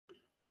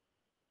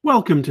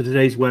Welcome to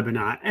today's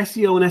webinar,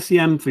 SEO and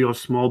SEM for your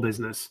small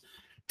business.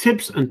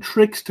 Tips and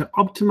tricks to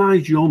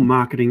optimize your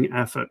marketing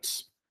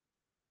efforts.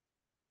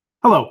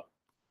 Hello,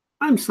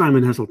 I'm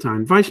Simon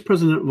Heseltine, Vice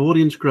President of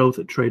Audience Growth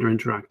at Trader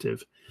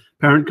Interactive,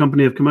 parent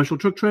company of Commercial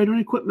Truck Trader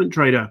and Equipment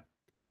Trader.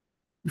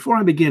 Before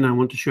I begin, I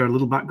want to share a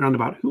little background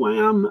about who I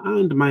am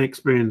and my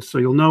experience, so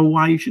you'll know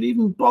why you should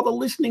even bother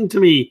listening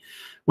to me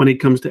when it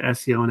comes to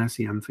SEO and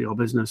SEM for your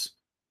business.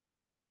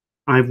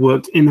 I've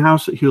worked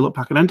in-house at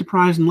Hewlett-Packard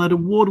Enterprise and led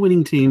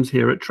award-winning teams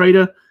here at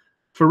Trader,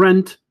 for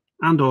Rent,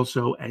 and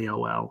also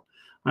AOL.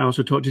 I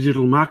also taught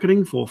digital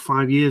marketing for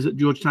 5 years at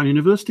Georgetown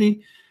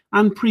University,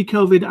 and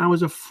pre-COVID, I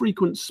was a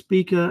frequent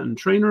speaker and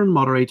trainer and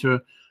moderator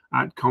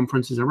at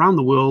conferences around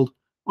the world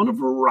on a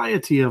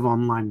variety of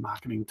online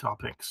marketing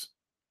topics.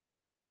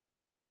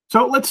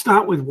 So let's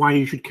start with why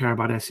you should care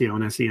about SEO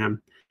and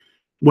SEM.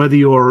 Whether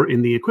you're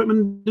in the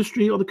equipment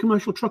industry or the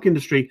commercial truck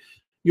industry,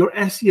 your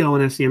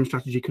SEO and SEM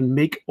strategy can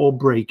make or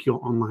break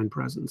your online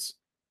presence.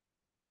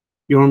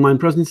 Your online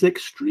presence is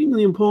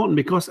extremely important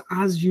because,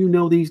 as you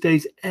know these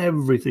days,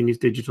 everything is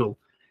digital.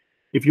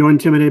 If you're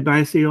intimidated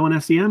by SEO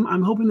and SEM,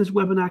 I'm hoping this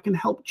webinar can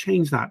help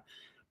change that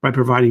by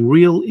providing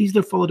real,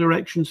 easy-to-follow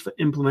directions for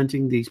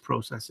implementing these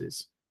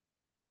processes.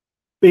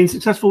 Being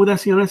successful with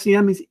SEO and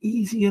SEM is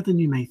easier than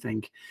you may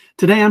think.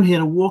 Today, I'm here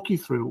to walk you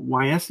through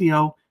why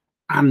SEO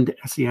and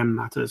SEM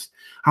matters,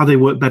 how they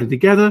work better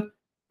together,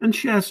 and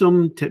share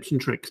some tips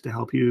and tricks to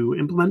help you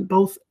implement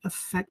both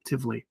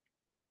effectively.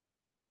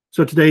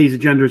 So today's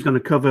agenda is going to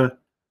cover,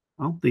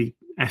 well, the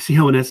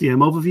SEO and SEM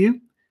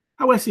overview,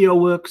 how SEO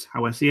works,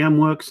 how SEM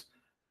works,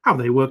 how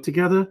they work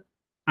together,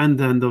 and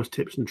then those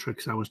tips and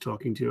tricks I was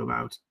talking to you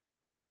about.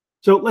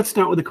 So let's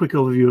start with a quick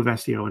overview of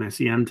SEO and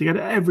SEM to get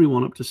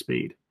everyone up to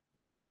speed.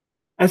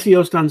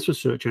 SEO stands for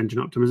search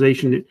engine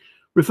optimization. It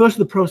refers to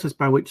the process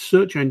by which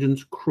search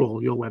engines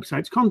crawl your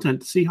website's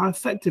content to see how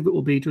effective it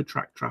will be to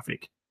attract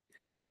traffic.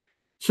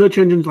 Search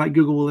engines like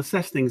Google will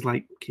assess things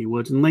like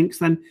keywords and links,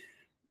 then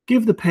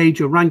give the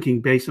page a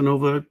ranking based on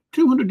over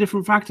 200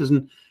 different factors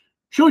and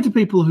show it to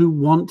people who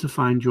want to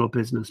find your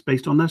business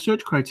based on their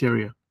search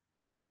criteria.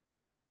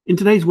 In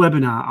today's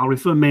webinar, I'll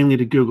refer mainly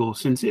to Google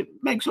since it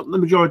makes up the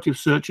majority of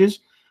searches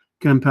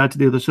compared to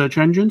the other search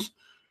engines.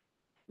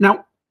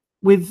 Now,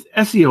 with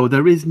SEO,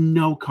 there is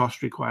no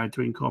cost required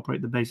to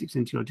incorporate the basics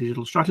into your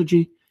digital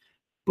strategy,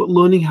 but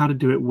learning how to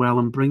do it well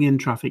and bring in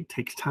traffic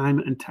takes time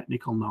and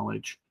technical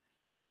knowledge.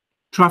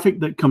 Traffic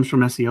that comes from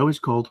SEO is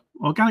called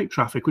organic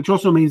traffic, which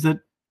also means that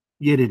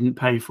you didn't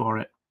pay for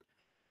it.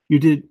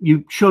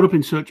 You showed up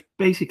in search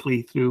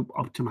basically through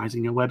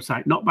optimizing your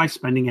website, not by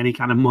spending any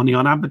kind of money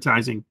on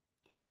advertising.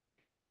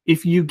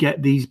 If you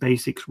get these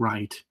basics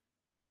right,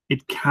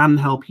 it can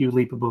help you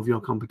leap above your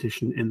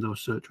competition in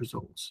those search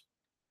results.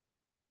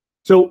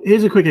 So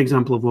here's a quick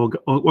example of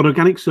what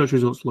organic search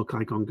results look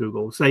like on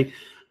Google. Say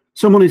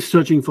someone is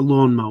searching for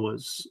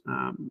lawnmowers.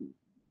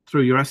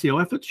 Through your SEO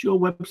efforts, your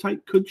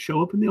website could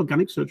show up in the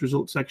organic search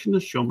results section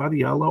as shown by the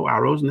yellow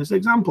arrows in this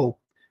example.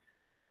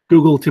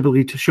 Google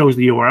typically shows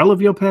the URL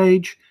of your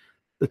page,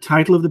 the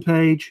title of the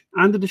page,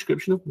 and the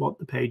description of what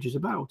the page is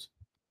about.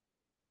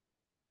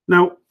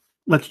 Now,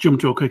 let's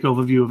jump to a quick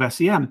overview of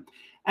SEM.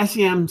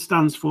 SEM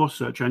stands for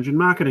search engine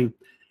marketing,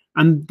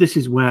 and this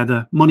is where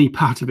the money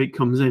part of it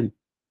comes in.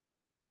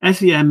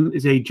 SEM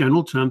is a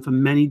general term for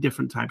many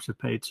different types of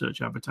paid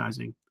search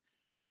advertising.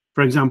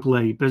 For example,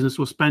 a business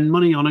will spend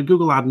money on a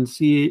Google ad and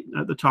see it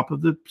at the top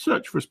of the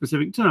search for a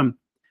specific term.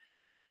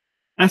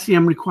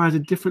 SEM requires a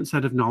different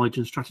set of knowledge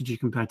and strategy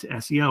compared to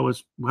SEO,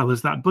 as well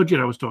as that budget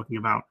I was talking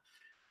about.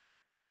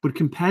 But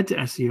compared to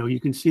SEO, you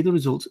can see the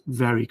results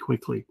very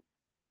quickly.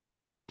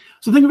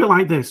 So think of it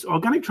like this.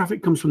 Organic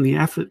traffic comes from the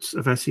efforts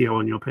of SEO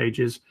on your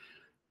pages,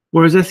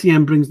 whereas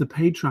SEM brings the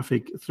paid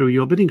traffic through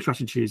your bidding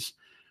strategies,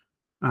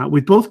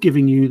 with both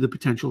giving you the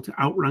potential to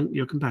outrank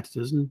your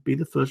competitors and be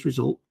the first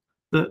result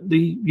that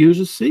the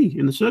users see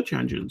in the search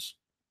engines.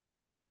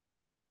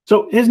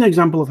 So here's an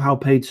example of how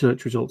paid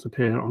search results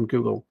appear on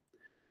Google.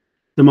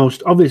 The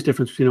most obvious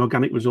difference between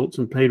organic results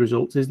and paid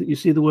results is that you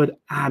see the word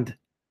ad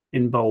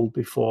in bold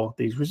before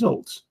these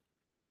results.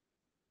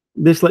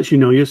 This lets you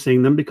know you're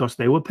seeing them because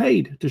they were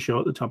paid to show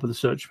at the top of the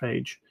search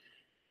page.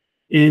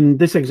 In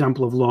this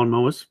example of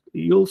lawnmowers,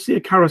 you'll see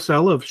a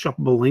carousel of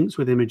shoppable links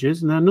with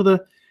images and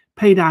another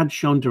paid ad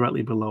shown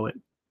directly below it.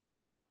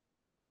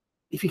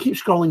 If you keep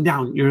scrolling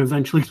down, you're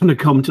eventually going to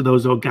come to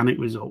those organic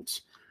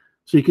results.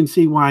 So you can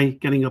see why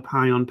getting up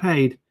high on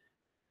paid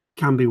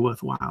can be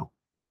worthwhile.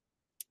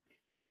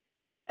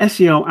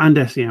 SEO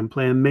and SEM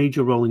play a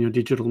major role in your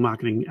digital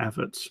marketing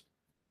efforts.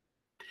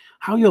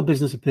 How your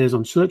business appears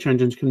on search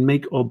engines can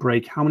make or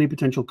break how many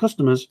potential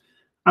customers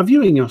are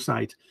viewing your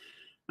site,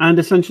 and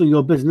essentially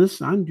your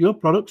business and your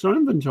products or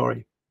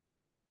inventory.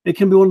 It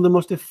can be one of the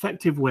most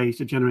effective ways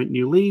to generate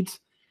new leads,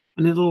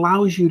 and it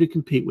allows you to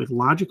compete with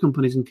larger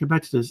companies and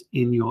competitors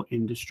in your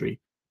industry.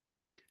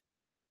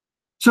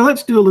 So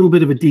let's do a little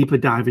bit of a deeper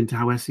dive into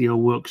how SEO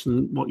works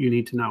and what you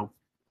need to know.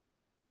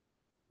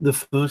 The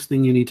first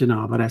thing you need to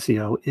know about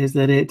SEO is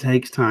that it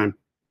takes time.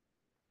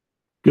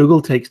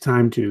 Google takes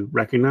time to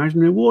recognize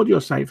and reward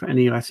your site for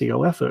any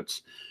SEO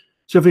efforts.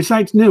 So if your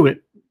site's new,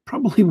 it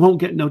probably won't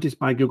get noticed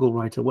by Google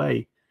right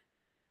away.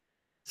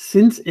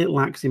 Since it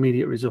lacks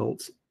immediate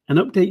results, an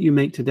update you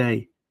make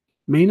today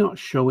may not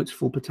show its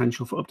full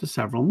potential for up to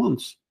several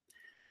months.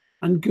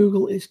 And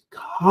Google is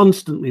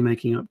constantly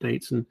making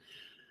updates and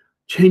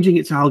changing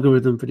its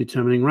algorithm for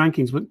determining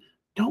rankings, but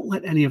don't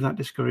let any of that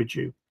discourage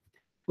you.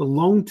 The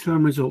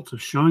long-term results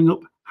of showing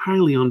up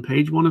highly on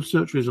page 1 of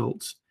search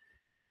results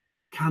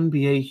can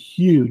be a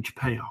huge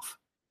payoff.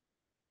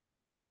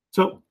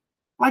 So,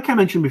 like I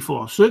mentioned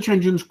before, search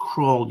engines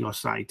crawl your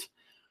site.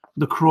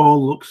 The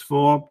crawl looks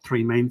for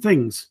 3 main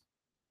things: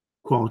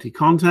 quality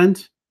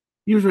content,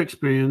 user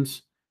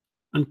experience,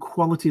 and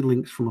quality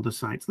links from other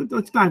sites.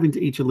 Let's dive into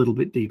each a little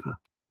bit deeper.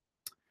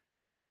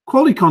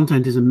 Quality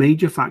content is a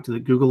major factor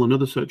that Google and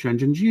other search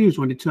engines use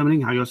when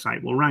determining how your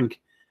site will rank.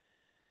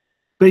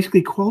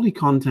 Basically, quality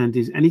content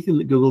is anything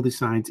that Google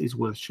decides is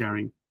worth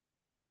sharing.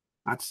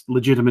 That's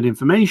legitimate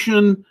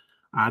information,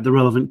 the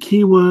relevant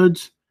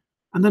keywords,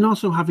 and then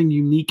also having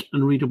unique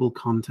and readable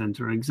content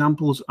are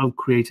examples of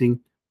creating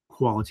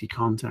quality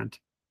content.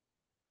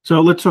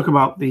 So let's talk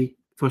about the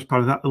first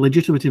part of that, the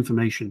legitimate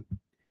information.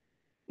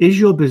 Is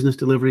your business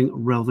delivering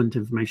relevant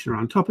information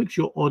around topics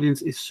your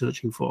audience is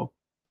searching for?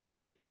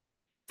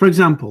 For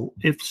example,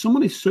 if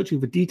someone is searching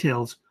for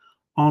details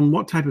on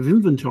what type of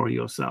inventory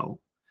you sell,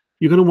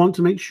 you're going to want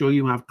to make sure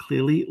you have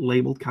clearly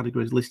labeled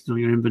categories listed on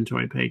your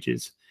inventory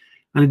pages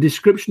and a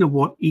description of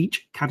what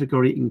each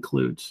category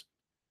includes.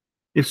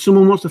 If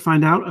someone wants to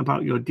find out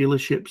about your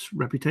dealership's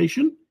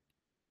reputation,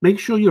 make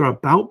sure your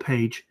About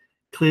page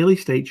clearly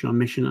states your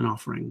mission and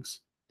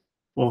offerings,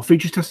 or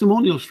features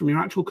testimonials from your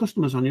actual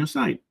customers on your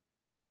site.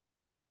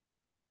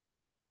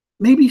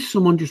 Maybe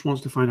someone just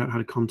wants to find out how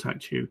to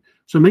contact you,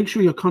 so make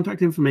sure your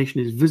contact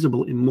information is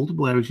visible in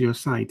multiple areas of your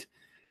site,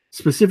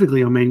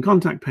 specifically your main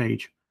contact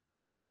page.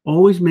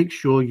 Always make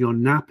sure your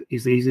NAP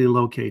is easily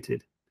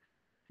located.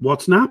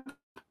 What's NAP?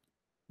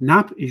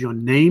 NAP is your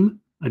name,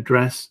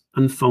 address,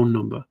 and phone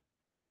number.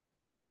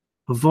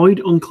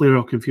 Avoid unclear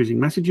or confusing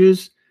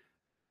messages.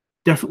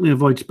 Definitely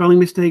avoid spelling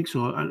mistakes,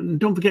 and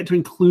don't forget to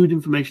include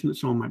information that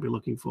someone might be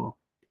looking for.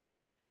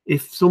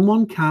 If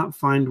someone can't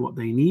find what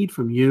they need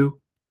from you,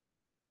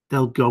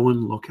 they'll go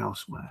and look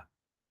elsewhere.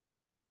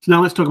 So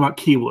now let's talk about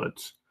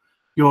keywords.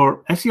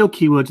 Your SEO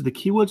keywords are the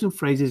keywords and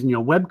phrases in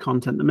your web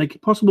content that make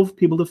it possible for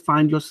people to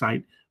find your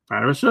site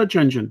via a search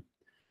engine.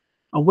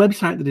 A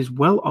website that is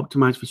well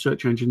optimized for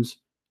search engines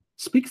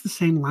speaks the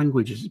same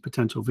language as its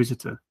potential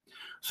visitor.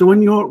 So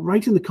when you're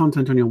writing the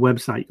content on your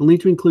website, you'll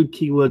need to include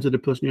keywords that a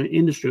person in your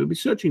industry will be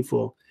searching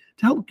for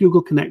to help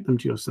Google connect them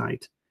to your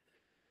site.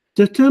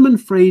 Determine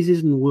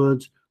phrases and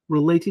words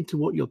related to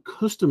what your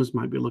customers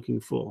might be looking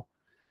for,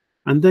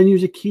 and then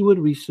use a keyword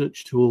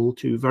research tool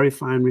to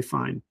verify and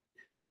refine.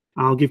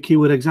 I'll give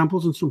keyword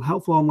examples and some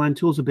helpful online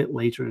tools a bit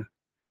later.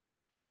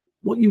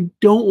 What you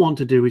don't want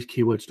to do is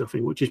keyword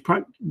stuffing, which is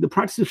the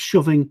practice of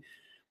shoving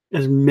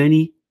as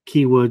many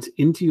keywords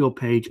into your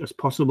page as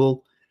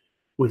possible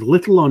with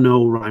little or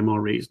no rhyme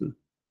or reason.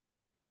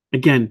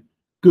 Again,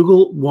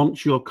 Google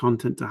wants your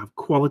content to have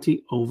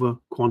quality over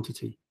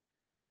quantity.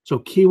 So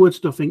keyword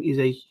stuffing is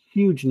a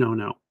huge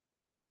no-no.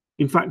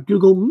 In fact,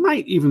 Google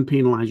might even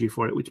penalize you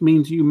for it, which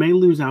means you may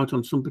lose out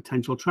on some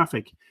potential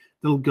traffic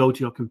that'll go to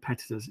your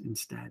competitors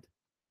instead.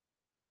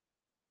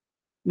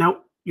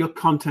 Now, your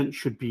content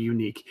should be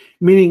unique,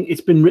 meaning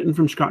it's been written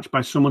from scratch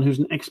by someone who's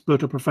an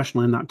expert or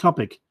professional in that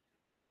topic.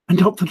 And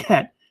don't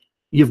forget,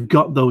 you've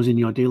got those in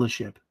your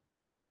dealership.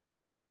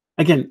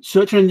 Again,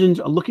 search engines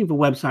are looking for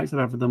websites that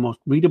have the most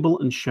readable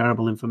and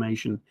shareable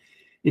information.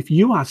 If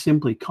you are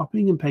simply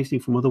copying and pasting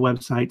from other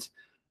websites,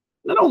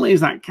 not only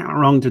is that kind of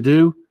wrong to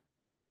do,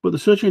 but the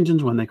search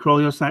engines, when they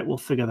crawl your site, will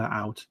figure that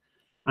out,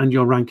 and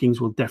your rankings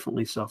will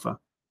definitely suffer.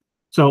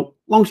 So,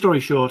 long story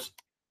short,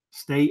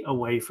 stay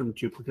away from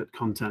duplicate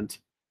content.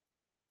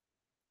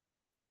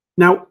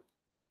 Now,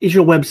 is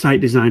your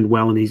website designed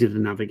well and easy to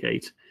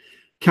navigate?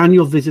 Can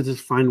your visitors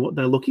find what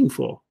they're looking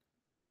for?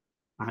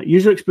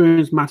 User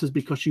experience matters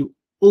because you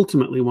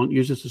ultimately want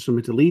users to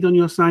submit a lead on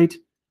your site.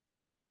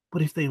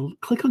 But if they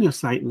click on your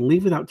site and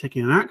leave without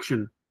taking an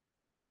action,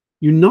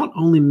 you not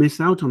only miss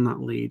out on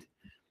that lead,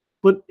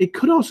 but it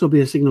could also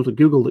be a signal to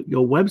Google that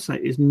your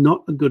website is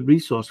not a good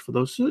resource for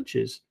those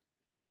searches.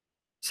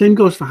 Same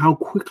goes for how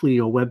quickly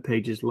your web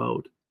pages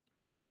load.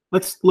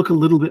 Let's look a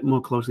little bit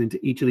more closely into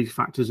each of these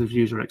factors of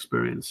user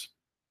experience.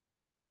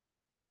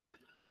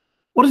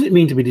 What does it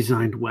mean to be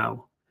designed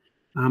well?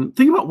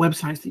 Think about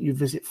websites that you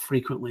visit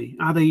frequently.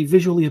 Are they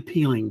visually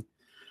appealing?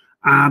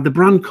 Are the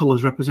brand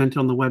colors represented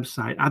on the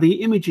website? Are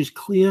the images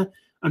clear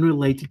and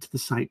related to the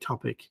site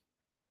topic?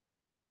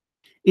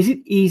 Is it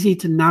easy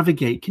to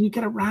navigate? Can you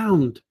get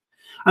around?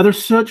 Are there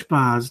search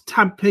bars,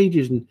 tab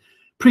pages, and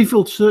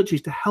pre-filled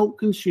searches to help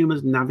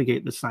consumers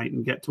navigate the site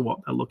and get to what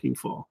they're looking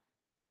for?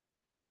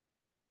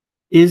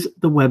 Is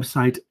the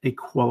website a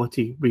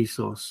quality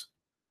resource?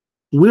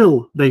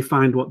 Will they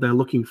find what they're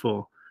looking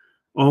for?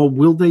 Or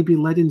will they be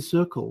led in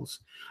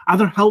circles? Are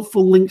there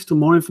helpful links to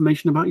more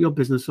information about your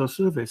business or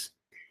service?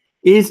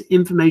 Is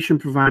information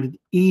provided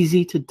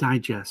easy to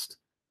digest?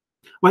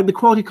 Like the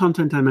quality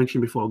content I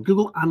mentioned before,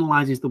 Google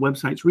analyzes the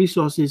website's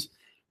resources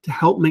to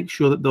help make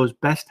sure that those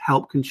best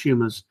help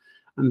consumers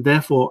and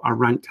therefore are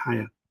ranked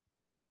higher.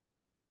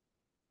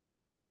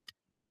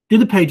 Do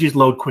the pages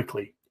load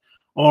quickly,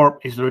 or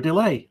is there a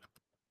delay?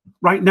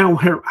 Right now,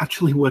 we're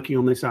actually working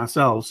on this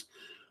ourselves.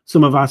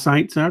 Some of our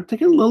sites are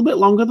taking a little bit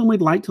longer than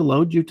we'd like to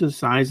load due to the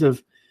size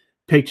of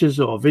pictures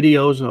or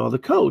videos or the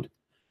code.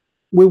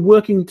 We're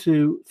working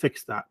to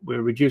fix that.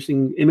 We're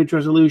reducing image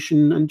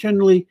resolution and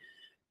generally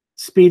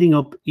speeding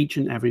up each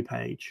and every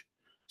page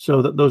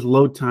so that those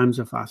load times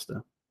are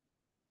faster.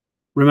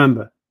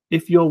 Remember,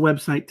 if your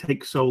website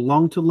takes so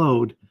long to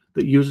load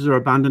that users are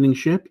abandoning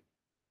ship,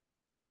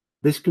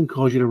 this can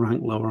cause you to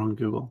rank lower on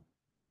Google.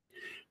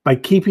 By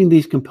keeping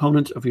these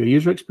components of your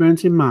user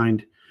experience in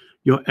mind,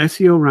 your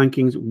SEO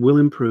rankings will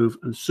improve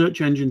and search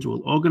engines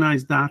will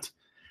recognize that,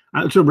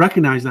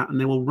 and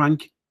they will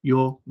rank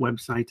your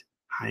website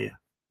higher.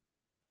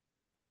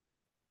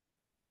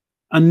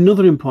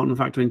 Another important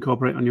factor to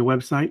incorporate on your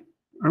website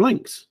are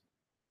links.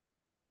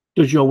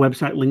 Does your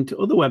website link to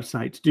other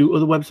websites? Do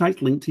other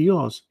websites link to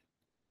yours?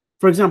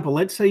 For example,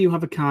 let's say you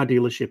have a car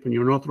dealership and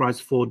you're an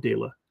authorized Ford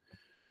dealer.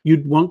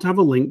 You'd want to have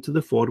a link to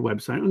the Ford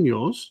website on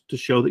yours to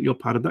show that you're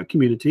part of that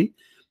community,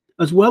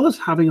 as well as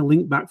having a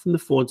link back from the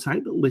Ford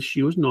site that lists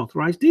you as an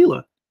authorized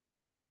dealer.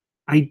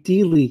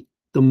 Ideally,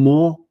 the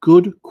more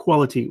good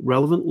quality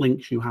relevant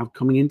links you have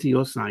coming into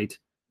your site,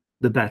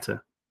 the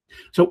better.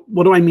 So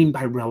what do I mean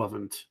by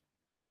relevant?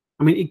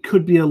 I mean, it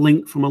could be a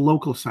link from a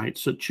local site,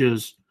 such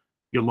as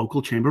your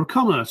local Chamber of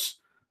Commerce,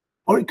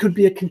 or it could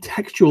be a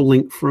contextual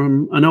link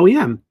from an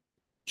OEM,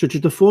 such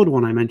as the Ford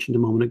one I mentioned a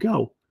moment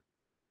ago.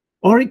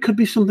 Or it could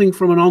be something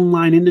from an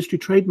online industry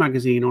trade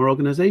magazine or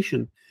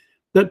organization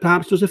that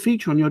perhaps does a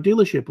feature on your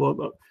dealership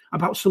or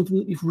about something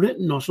that you've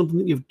written or something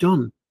that you've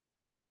done.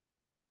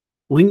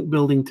 Link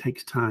building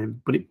takes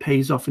time, but it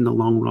pays off in the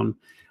long run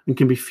and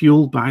can be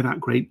fueled by that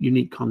great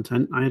unique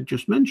content I had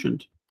just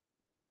mentioned.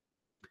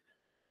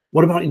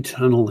 What about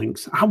internal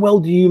links? How well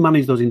do you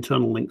manage those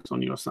internal links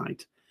on your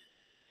site?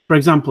 For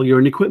example, you're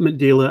an equipment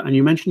dealer and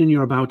you mention in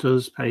your About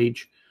Us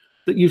page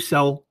that you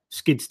sell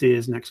skid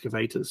steers and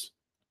excavators.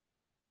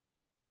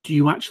 Do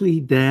you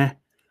actually there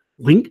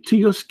link to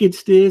your skid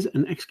steers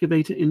and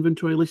excavator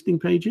inventory listing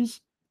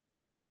pages?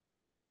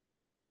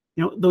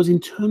 You know, those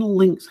internal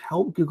links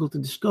help Google to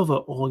discover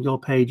all your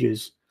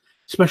pages,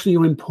 especially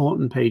your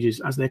important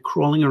pages as they're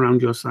crawling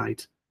around your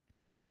site.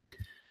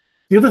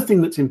 The other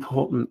thing that's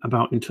important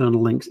about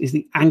internal links is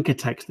the anchor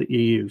text that you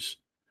use.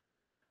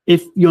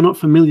 If you're not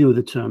familiar with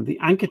the term, the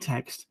anchor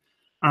text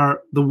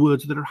are the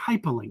words that are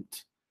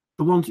hyperlinked,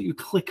 the ones that you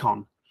click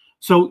on.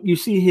 So you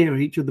see here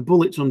each of the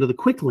bullets under the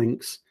quick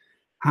links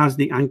has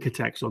the anchor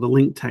text or the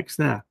link text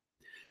there.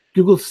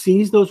 Google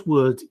sees those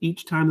words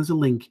each time there's a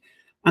link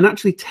and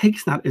actually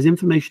takes that as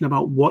information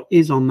about what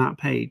is on that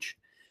page.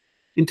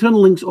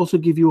 Internal links also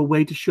give you a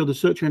way to show the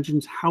search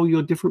engines how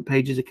your different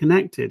pages are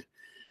connected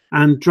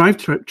and drive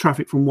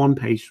traffic from one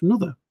page to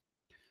another.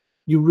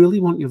 You really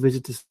want your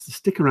visitors to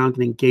stick around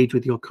and engage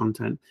with your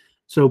content.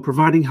 So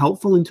providing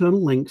helpful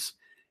internal links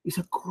is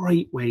a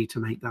great way to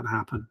make that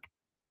happen.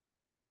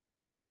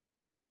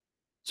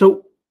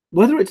 So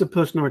whether it's a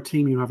person or a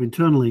team you have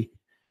internally,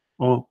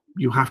 or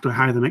you have to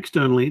hire them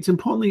externally, it's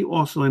important that you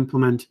also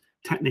implement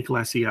technical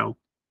SEO.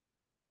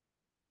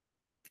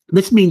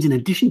 This means in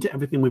addition to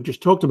everything we've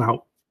just talked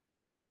about,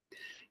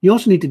 you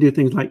also need to do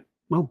things like,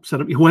 well, set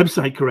up your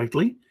website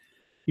correctly,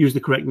 use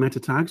the correct meta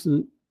tags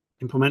and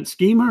implement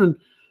schema and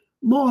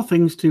more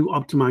things to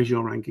optimize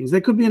your rankings. There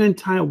could be an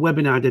entire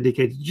webinar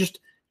dedicated to just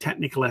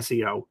technical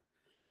SEO.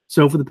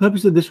 So for the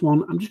purpose of this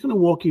one, I'm just going to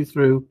walk you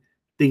through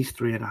these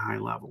three at a high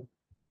level.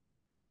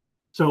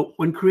 So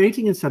when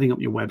creating and setting up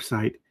your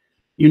website,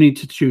 you need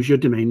to choose your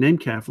domain name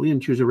carefully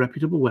and choose a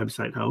reputable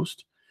website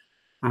host.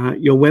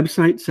 Your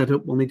website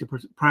setup will need to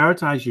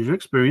prioritize user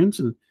experience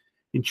and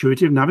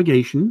intuitive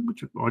navigation,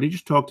 which I've already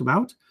just talked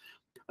about,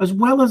 as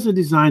well as a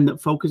design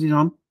that focuses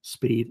on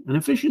speed and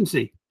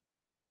efficiency.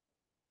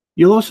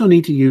 You'll also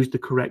need to use the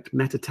correct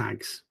meta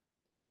tags.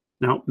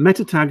 Now,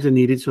 meta tags are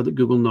needed so that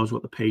Google knows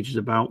what the page is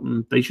about,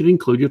 and they should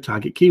include your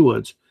target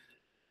keywords.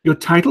 Your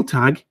title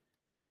tag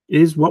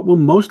is what will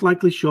most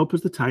likely show up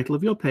as the title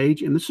of your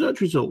page in the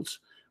search results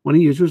when a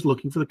user is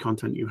looking for the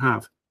content you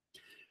have.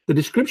 The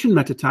description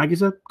meta tag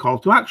is a call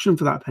to action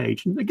for that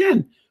page, and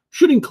again,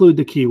 should include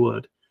the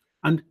keyword,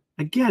 and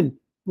again,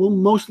 will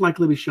most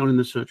likely be shown in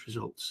the search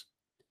results.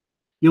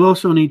 You'll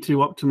also need to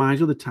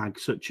optimize other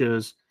tags, such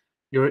as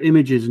your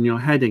images and your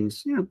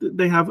headings. You know,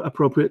 they have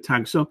appropriate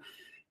tags. So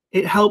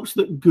it helps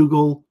that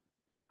Google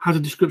has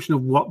a description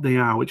of what they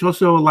are, which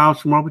also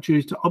allows for more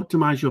opportunities to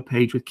optimize your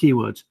page with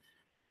keywords.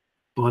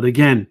 But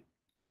again,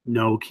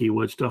 no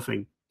keyword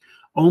stuffing.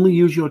 Only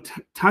use your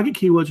target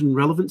keywords and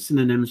relevant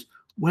synonyms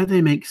where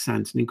they make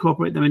sense and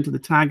incorporate them into the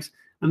tags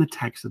and the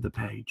text of the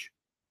page.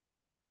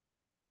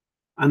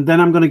 And then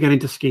I'm going to get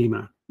into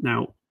schema.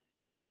 Now,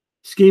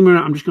 schema,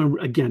 I'm just going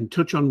to, again,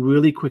 touch on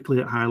really quickly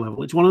at high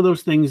level. It's one of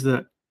those things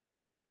that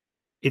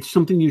It's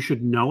something you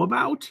should know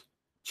about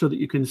so that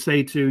you can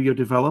say to your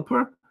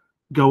developer,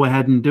 go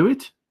ahead and do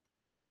it.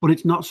 But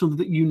it's not something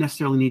that you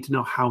necessarily need to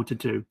know how to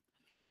do.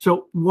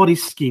 So what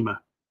is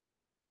schema?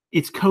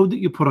 It's code that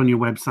you put on your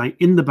website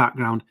in the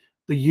background.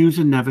 The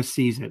user never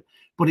sees it,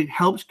 but it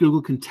helps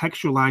Google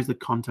contextualize the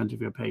content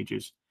of your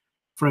pages.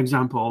 For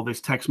example,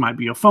 this text might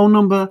be your phone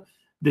number.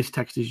 This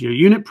text is your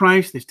unit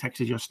price. This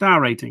text is your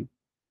star rating.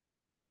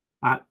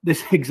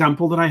 This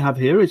example that I have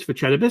here is for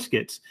cheddar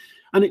biscuits,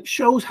 and it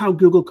shows how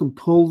Google can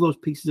pull those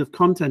pieces of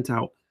content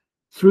out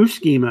through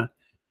schema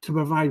to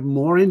provide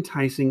more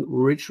enticing,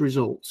 rich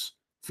results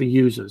for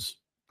users.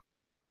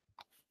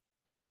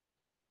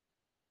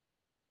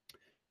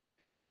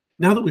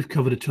 Now that we've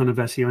covered a ton of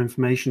SEO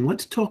information,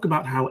 let's talk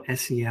about how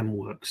SEM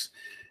works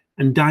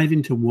and dive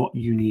into what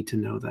you need to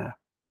know there.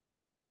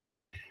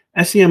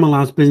 SEM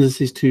allows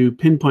businesses to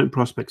pinpoint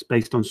prospects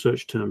based on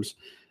search terms.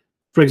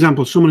 For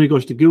example, someone who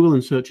goes to Google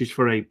and searches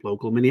for a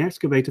local mini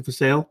excavator for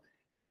sale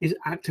is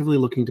actively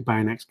looking to buy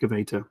an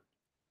excavator.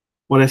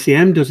 What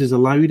SEM does is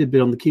allow you to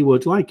bid on the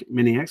keywords like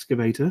mini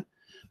excavator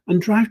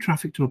and drive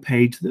traffic to a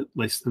page that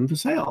lists them for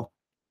sale.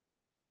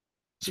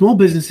 Small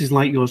businesses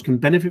like yours can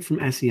benefit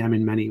from SEM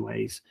in many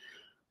ways.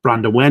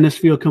 Brand awareness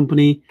for your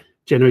company,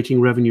 generating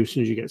revenue as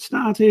soon as you get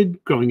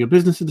started, growing your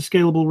business at a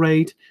scalable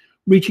rate,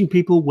 reaching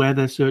people where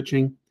they're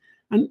searching,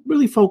 and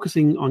really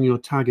focusing on your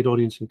target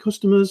audience and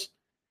customers,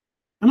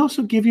 and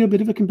also give you a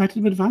bit of a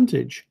competitive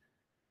advantage.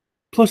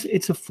 Plus,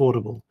 it's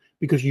affordable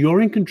because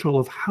you're in control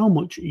of how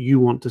much you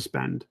want to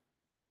spend.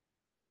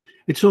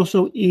 It's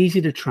also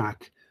easy to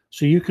track,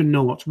 so you can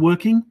know what's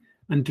working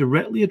and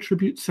directly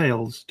attribute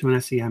sales to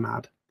an SEM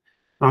ad.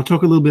 I'll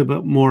talk a little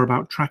bit more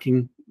about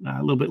tracking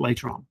a little bit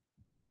later on.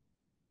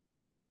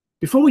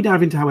 Before we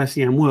dive into how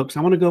SEM works,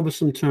 I want to go over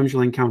some terms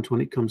you'll encounter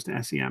when it comes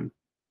to SEM.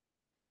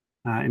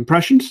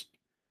 Impressions,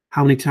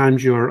 how many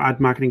times your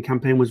ad marketing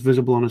campaign was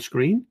visible on a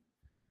screen.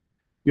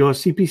 Your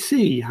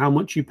CPC, how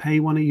much you pay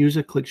when a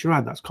user clicks your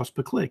ad, that's cost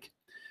per click.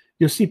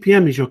 Your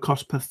CPM is your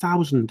cost per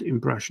 1,000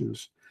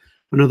 impressions,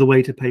 another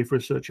way to pay for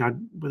a search ad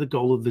with a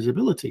goal of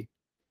visibility.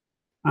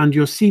 And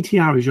your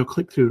CTR is your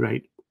click-through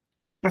rate.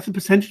 That's the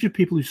percentage of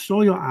people who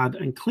saw your ad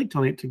and clicked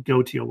on it to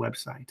go to your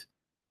website.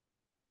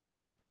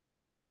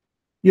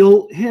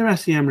 You'll hear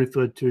SEM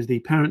referred to as the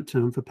parent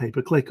term for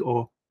pay-per-click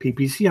or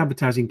PPC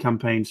advertising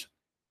campaigns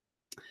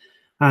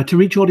to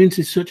reach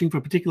audiences searching for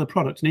a particular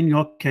product, and in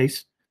your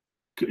case,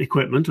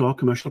 equipment or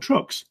commercial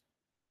trucks.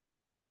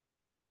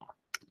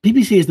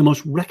 PPC is the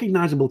most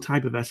recognizable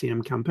type of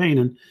SEM campaign,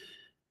 and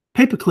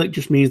pay-per-click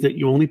just means that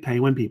you only pay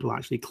when people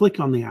actually click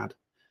on the ad.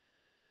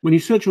 When you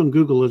search on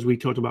Google, as we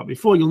talked about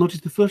before, you'll notice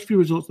the first few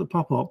results that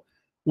pop up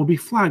will be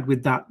flagged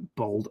with that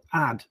bold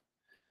ad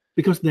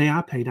because they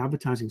are paid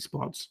advertising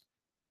spots.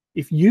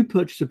 If you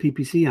purchase a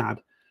PPC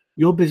ad,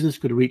 your business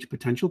could reach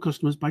potential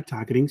customers by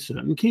targeting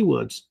certain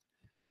keywords.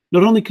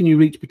 Not only can you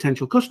reach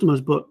potential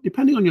customers, but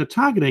depending on your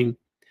targeting,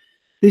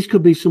 these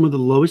could be some of the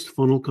lowest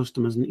funnel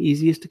customers and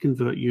easiest to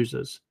convert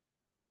users.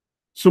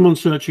 Someone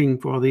searching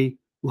for the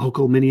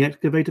local mini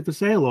excavator for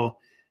sale or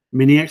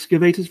mini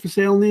excavators for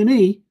sale near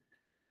me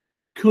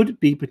could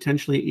be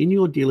potentially in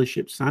your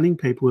dealership signing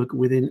paperwork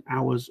within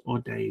hours or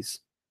days.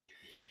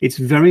 It's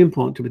very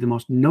important to be the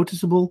most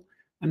noticeable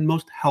and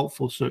most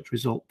helpful search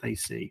result they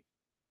see.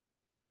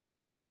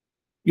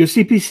 Your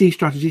CPC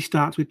strategy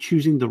starts with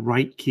choosing the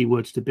right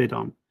keywords to bid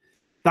on.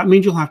 That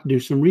means you'll have to do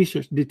some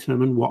research to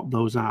determine what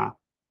those are.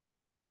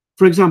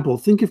 For example,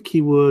 think of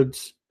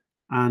keywords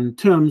and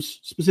terms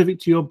specific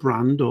to your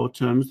brand or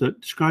terms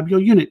that describe your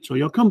units or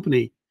your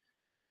company.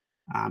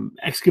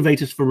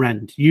 Excavators for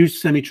rent, used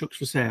semi-trucks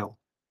for sale,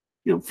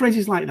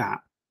 phrases like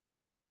that.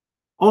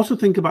 Also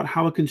think about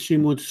how a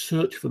consumer would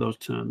search for those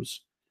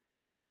terms.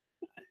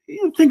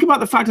 Think about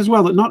the fact as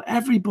well that not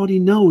everybody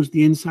knows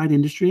the inside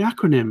industry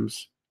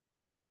acronyms.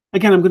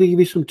 Again, I'm going to give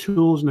you some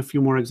tools and a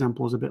few more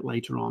examples a bit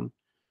later on.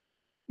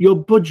 Your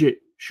budget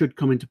should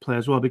come into play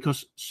as well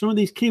because some of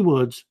these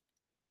keywords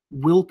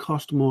will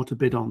cost more to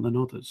bid on than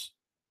others.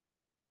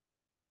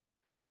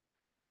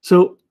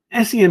 So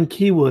SEM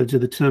keywords are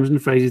the terms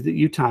and phrases that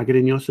you target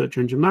in your search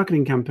engine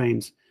marketing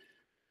campaigns.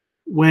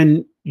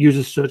 When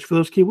users search for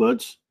those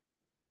keywords,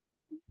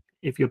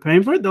 if you're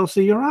paying for it, they'll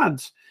see your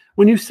ads.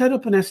 When you set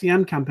up an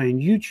SEM campaign,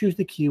 you choose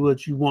the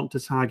keywords you want to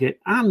target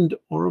and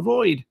or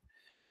avoid.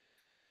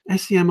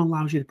 SEM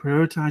allows you to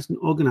prioritize and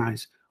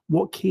organize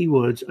what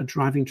keywords are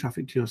driving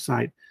traffic to your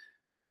site.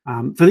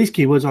 For these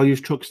keywords, I'll use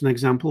trucks as an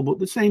example, but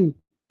the same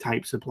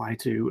types apply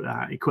to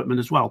equipment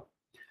as well.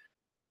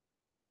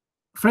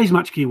 Phrase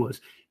match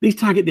keywords. These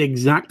target the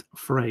exact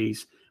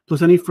phrase,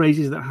 plus any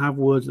phrases that have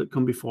words that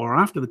come before or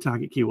after the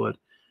target keyword.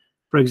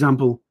 For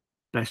example,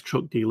 best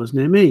truck dealers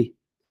near me.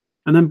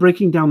 And then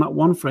breaking down that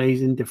one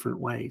phrase in different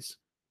ways.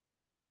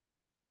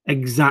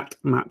 Exact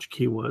match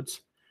keywords.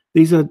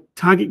 These are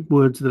target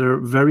words that are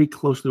very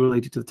closely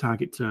related to the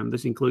target term.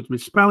 This includes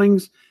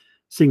misspellings,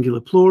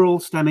 singular plural,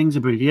 stemmings,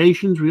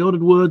 abbreviations,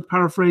 reordered words,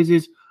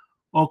 paraphrases,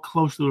 or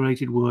closely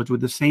related words with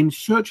the same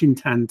search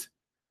intent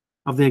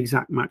of the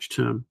exact match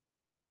term.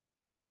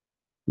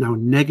 Now,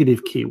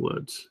 negative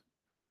keywords.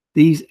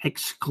 These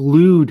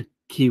exclude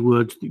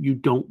keywords that you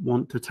don't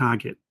want to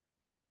target.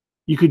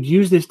 You could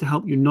use this to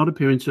help you not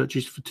appear in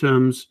searches for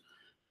terms,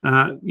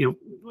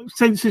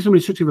 say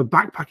somebody's searching for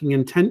backpacking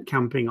and tent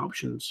camping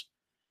options.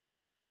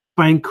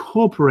 By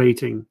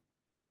incorporating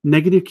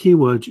negative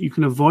keywords, you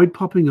can avoid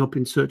popping up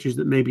in searches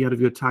that may be out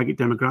of your target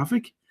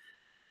demographic,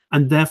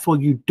 and therefore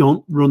you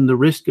don't run the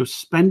risk of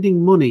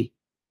spending money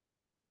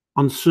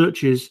on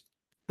searches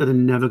that are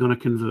never going to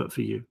convert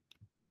for you.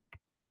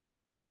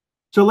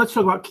 So let's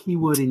talk about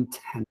keyword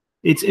intent.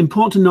 It's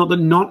important to note that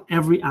not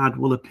every ad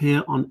will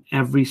appear on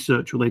every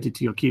search related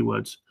to your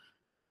keywords.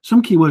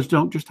 Some keywords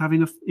don't just have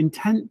enough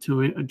intent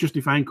to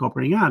justify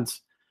incorporating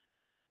ads.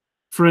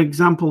 For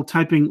example,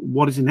 typing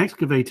 "what is an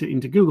excavator"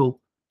 into Google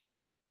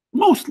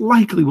most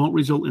likely won't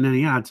result in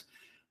any ads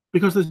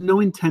because there's no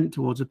intent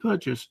towards a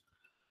purchase.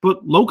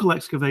 But local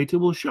excavator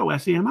will show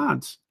SEM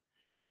ads.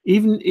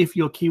 Even if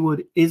your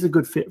keyword is a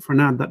good fit for an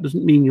ad, that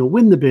doesn't mean you'll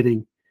win the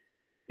bidding.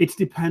 It's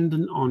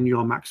dependent on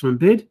your maximum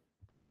bid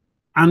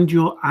and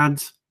your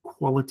ad's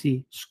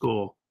quality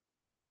score.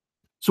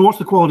 So what's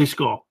the quality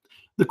score?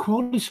 The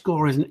quality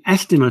score is an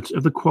estimate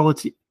of the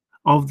quality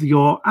of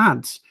your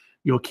ads,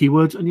 your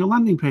keywords, and your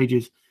landing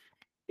pages.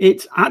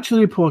 It's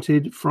actually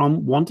reported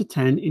from 1 to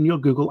 10 in your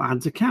Google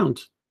Ads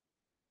account.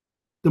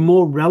 The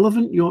more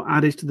relevant your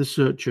ad is to the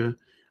searcher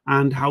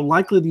and how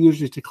likely the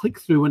user is to click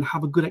through and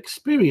have a good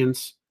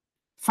experience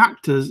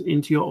factors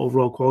into your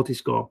overall quality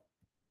score.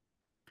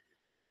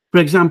 For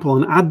example,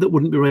 an ad that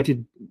wouldn't be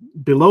rated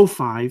below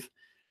 5,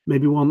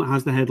 maybe one that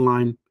has the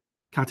headline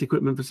 "Cat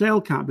equipment for sale,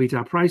 can't beat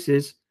our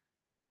prices,"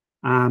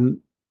 but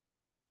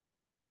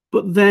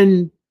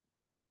then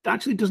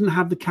actually doesn't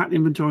have the cat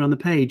inventory on the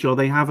page, or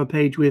they have a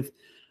page with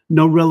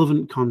no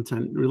relevant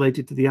content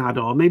related to the ad,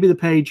 or maybe the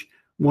page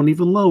won't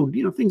even load,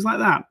 things like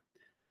that.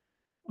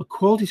 A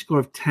quality score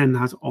of 10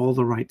 has all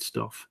the right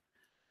stuff,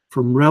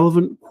 from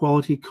relevant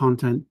quality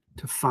content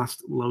to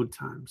fast load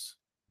times.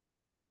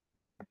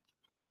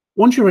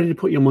 Once you're ready to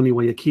put your money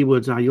where your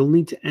keywords are, you'll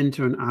need to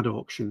enter an ad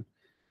auction.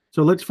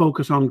 So let's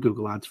focus on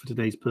Google Ads for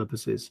today's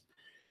purposes.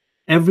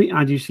 Every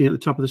ad you see at the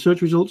top of the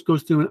search results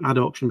goes through an ad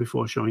auction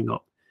before showing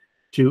up.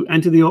 To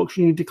enter the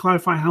auction, you need to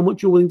clarify how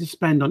much you're willing to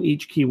spend on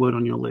each keyword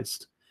on your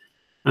list.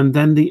 And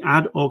then the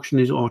ad auction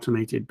is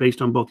automated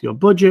based on both your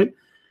budget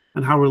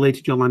and how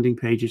related your landing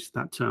page is to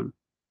that term.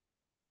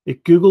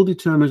 If Google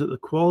determines that the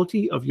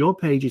quality of your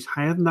page is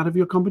higher than that of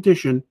your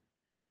competition,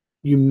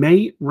 you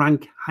may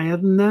rank higher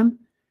than them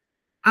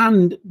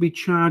and be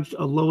charged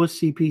a lower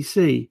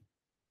CPC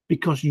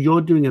because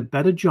you're doing a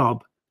better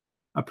job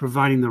at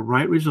providing the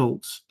right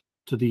results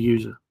to the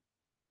user.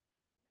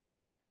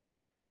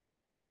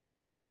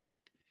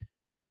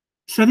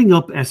 Setting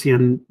up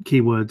SEM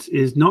keywords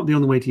is not the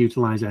only way to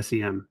utilize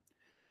SEM.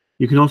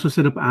 You can also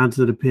set up ads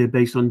that appear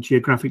based on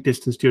geographic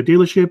distance to your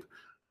dealership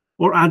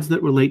or ads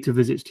that relate to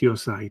visits to your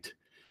site.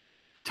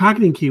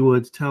 Targeting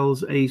keywords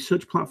tells a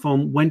search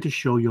platform when to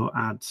show your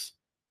ads.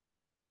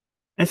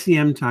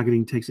 SEM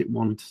targeting takes it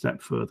one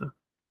step further.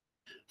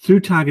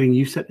 Through targeting,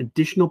 you set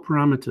additional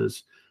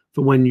parameters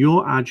for when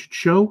your ad should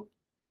show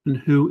and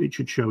who it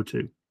should show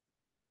to.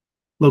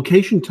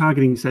 Location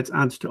targeting sets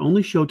ads to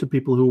only show to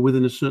people who are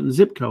within a certain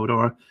zip code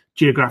or a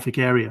geographic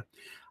area.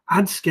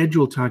 Ad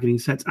schedule targeting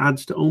sets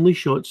ads to only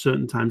show at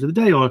certain times of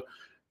the day or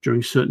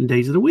during certain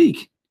days of the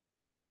week.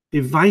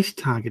 Device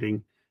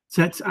targeting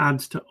sets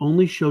ads to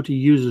only show to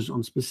users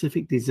on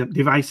specific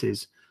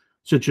devices,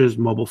 such as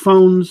mobile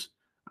phones,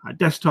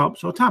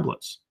 desktops, or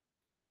tablets.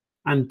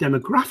 And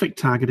demographic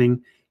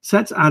targeting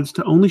sets ads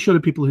to only show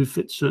to people who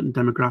fit certain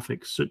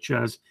demographics, such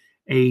as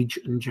age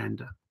and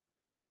gender.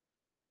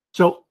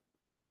 So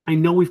I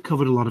know we've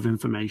covered a lot of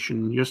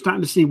information. You're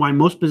starting to see why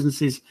most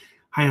businesses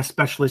hire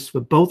specialists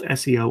for both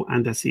SEO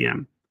and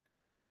SEM.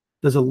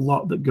 There's a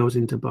lot that goes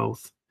into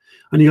both.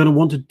 And you're going to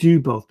want to do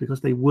both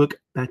because they work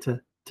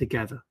better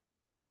together.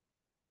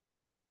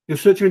 Your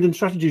search engine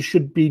strategy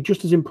should be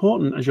just as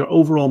important as your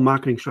overall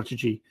marketing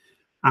strategy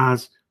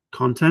as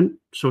content,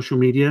 social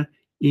media,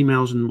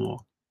 emails, and more.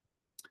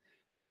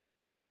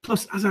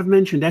 Plus, as I've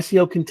mentioned,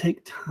 SEO can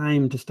take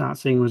time to start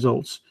seeing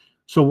results.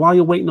 So while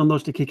you're waiting on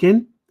those to kick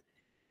in,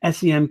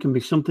 SEM can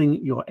be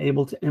something you're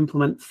able to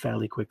implement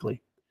fairly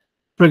quickly.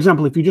 For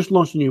example, if you just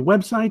launched a new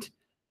website,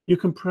 you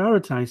can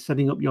prioritize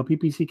setting up your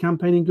PPC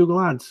campaign in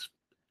Google Ads,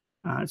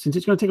 since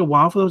it's going to take a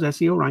while for those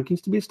SEO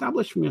rankings to be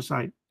established from your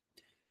site.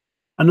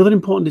 Another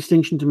important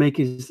distinction to make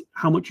is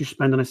how much you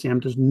spend on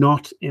SEM does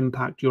not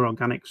impact your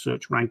organic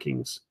search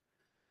rankings.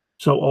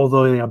 So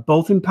although they are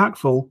both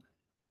impactful,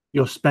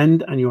 your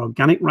spend and your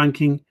organic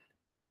ranking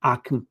are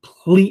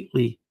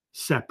completely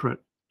separate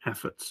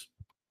efforts.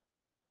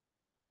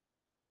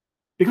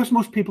 Because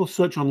most people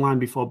search online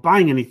before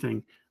buying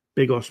anything,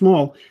 big or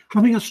small,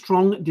 having a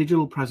strong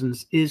digital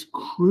presence is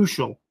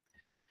crucial.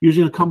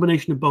 Using a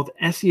combination of both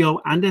SEO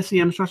and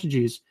SEM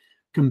strategies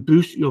can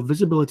boost your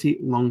visibility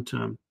long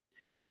term.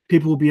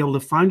 People will be able to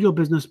find your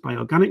business by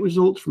organic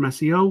results from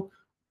SEO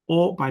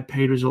or by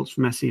paid results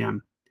from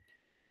SEM.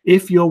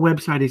 If your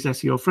website is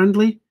SEO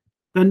friendly,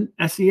 then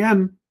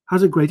SEM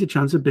has a greater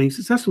chance of being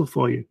successful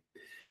for you.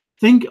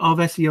 Think of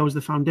SEO as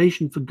the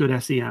foundation for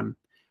good SEM.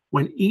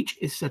 When each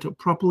is set up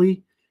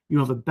properly, you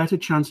have a better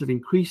chance of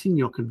increasing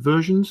your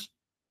conversions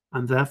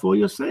and therefore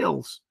your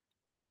sales.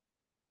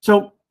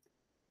 So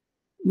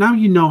now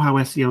you know how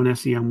SEO and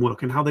SEM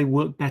work and how they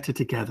work better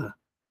together.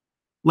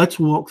 Let's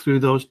walk through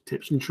those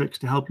tips and tricks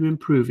to help you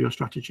improve your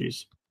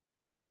strategies.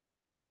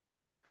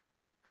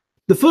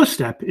 The first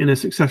step in a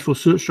successful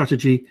search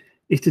strategy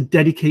is to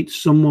dedicate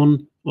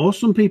someone or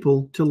some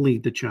people to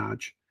lead the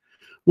charge.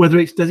 Whether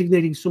it's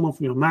designating someone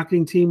from your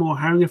marketing team or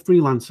hiring a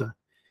freelancer,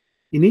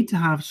 you need to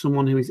have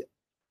someone who is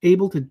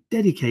able to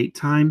dedicate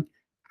time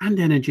and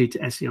energy to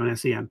SEO and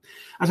SEM.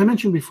 As I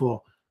mentioned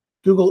before,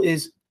 Google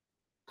is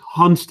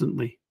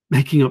constantly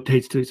making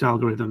updates to its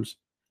algorithms,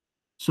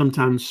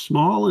 sometimes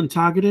small and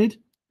targeted,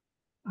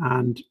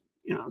 and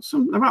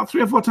about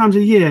 3 or 4 times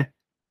a year,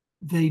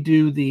 they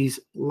do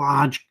these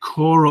large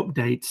core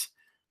updates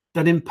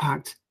that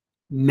impact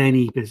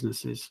many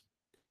businesses.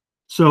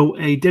 So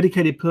a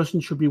dedicated person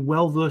should be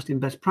well versed in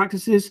best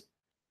practices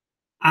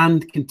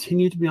and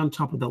continue to be on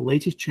top of the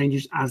latest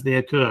changes as they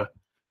occur,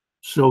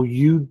 so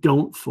you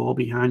don't fall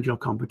behind your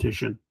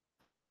competition.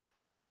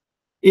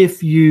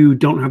 If you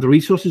don't have the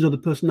resources or the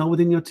personnel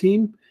within your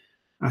team,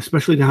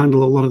 especially to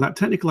handle a lot of that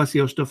technical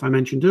SEO stuff I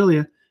mentioned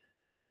earlier,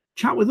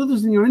 chat with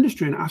others in your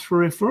industry and ask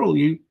for a referral.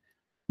 You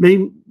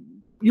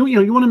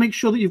want to make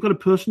sure that you've got a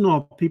person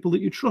or people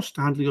that you trust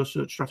to handle your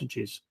search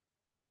strategies.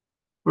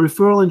 A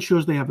referral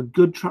ensures they have a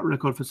good track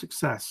record for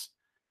success.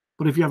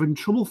 But if you're having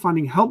trouble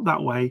finding help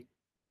that way,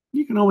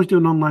 you can always do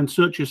an online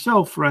search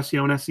yourself for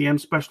SEO and SEM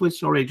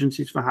specialists or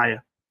agencies for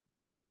hire.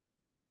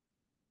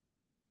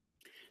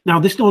 Now,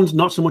 this one's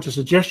not so much a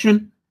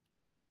suggestion,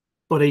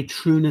 but a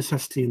true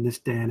necessity in this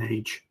day and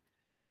age.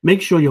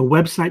 Make sure your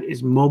website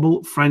is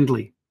mobile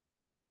friendly,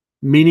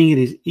 meaning it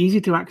is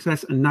easy to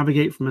access and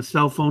navigate from a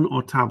cell phone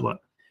or tablet.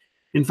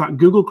 In fact,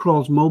 Google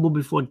crawls mobile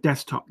before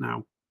desktop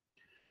now.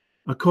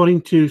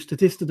 According to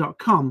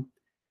Statista.com,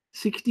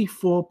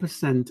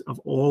 64% of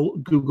all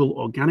Google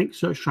organic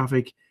search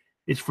traffic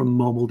is from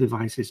mobile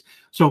devices.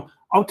 So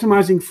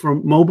optimizing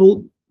from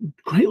mobile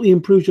greatly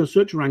improves your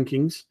search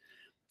rankings,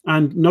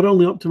 and not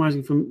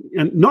optimizing for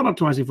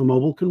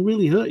mobile can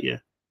really hurt you.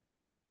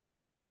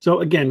 So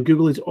again,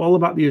 Google is all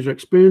about the user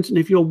experience, and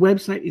if your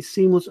website is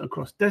seamless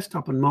across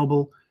desktop and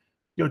mobile,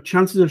 your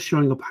chances of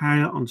showing up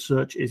higher on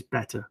search is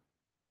better.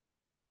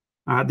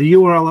 The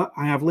URL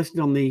I have listed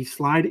on the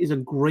slide is a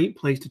great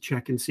place to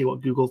check and see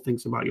what Google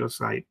thinks about your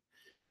site.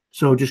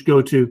 So just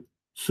go to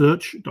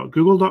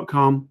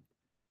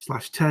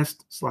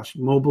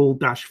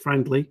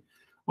search.google.com/test/mobile-friendly,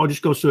 or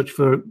just go search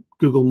for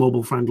Google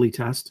mobile friendly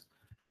test.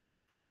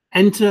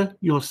 Enter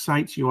your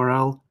site's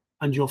URL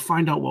and you'll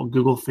find out what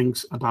Google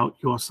thinks about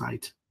your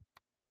site.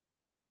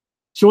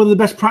 So what are the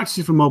best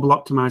practices for mobile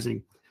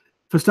optimizing?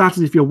 For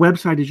starters, if your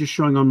website is just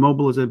showing on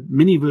mobile as a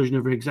mini version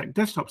of your exact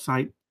desktop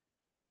site,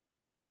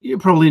 you're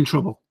probably in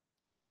trouble.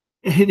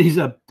 It is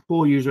a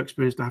poor user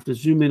experience to have to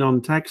zoom in on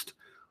text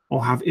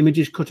or have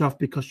images cut off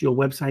because your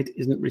website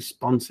isn't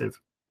responsive.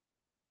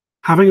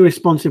 Having a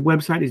responsive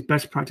website is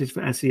best practice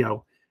for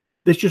SEO.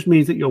 This just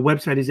means that your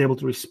website is able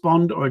to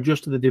respond or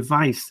adjust to the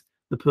device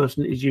the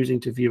person is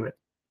using to view it.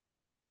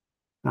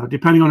 Now,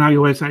 depending on how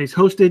your website is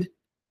hosted,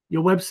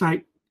 your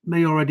website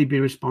may already be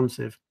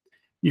responsive.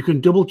 You can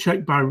double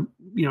check by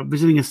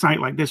visiting a site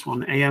like this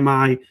one,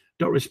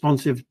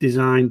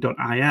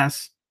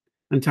 ami.responsivedesign.is,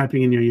 and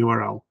typing in your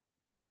URL.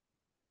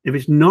 If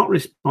it's not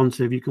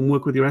responsive, you can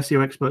work with your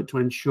SEO expert to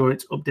ensure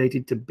it's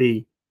updated to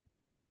be.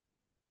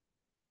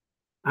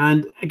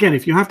 And again,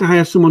 if you have to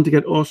hire someone to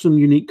get awesome,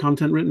 unique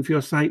content written for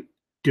your site,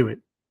 do it.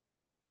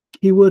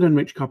 Keyword and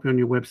rich copy on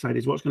your website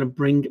is what's going to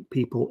bring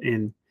people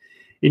in.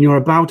 In your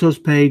About Us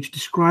page,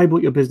 describe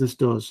what your business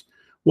does,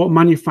 what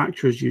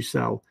manufacturers you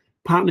sell,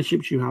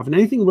 partnerships you have, and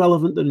anything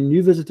relevant that a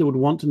new visitor would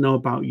want to know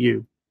about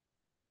you.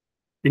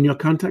 In your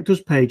Contact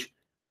Us page,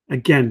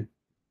 again,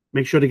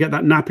 make sure to get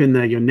that NAP in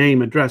there, your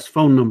name, address,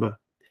 phone number.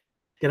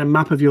 Get a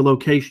map of your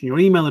location, your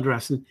email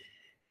address, and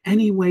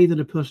any way that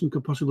a person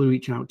could possibly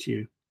reach out to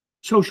you.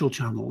 Social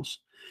channels.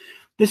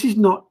 This is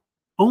not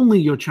only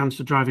your chance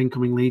to drive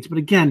incoming leads, but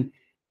again,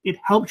 it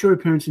helps your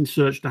appearance in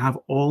search to have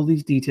all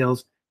these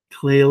details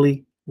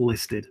clearly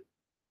listed.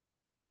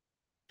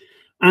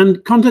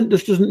 And content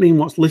just doesn't mean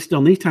what's listed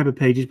on these type of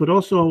pages, but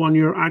also on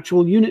your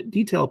actual unit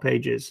detail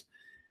pages.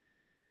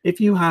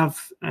 If you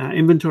have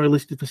inventory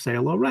listed for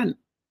sale or rent,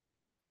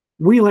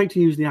 we like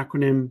to use the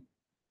acronym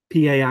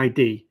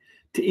PAID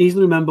to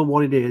easily remember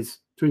what it is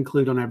to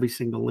include on every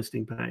single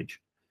listing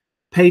page.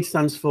 PAID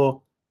stands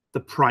for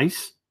the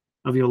price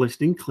of your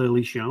listing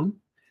clearly shown,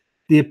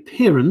 the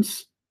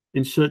appearance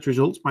in search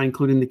results by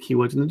including the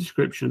keywords and the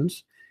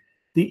descriptions,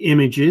 the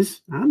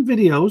images and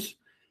videos.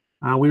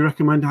 We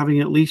recommend having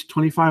at least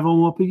 25 or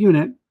more per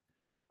unit,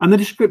 and the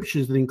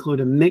descriptions that include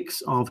a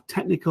mix of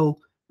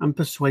technical and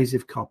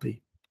persuasive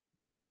copy.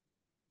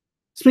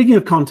 Speaking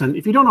of content,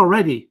 if you don't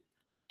already,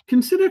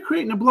 consider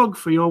creating a blog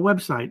for your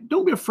website.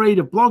 Don't be afraid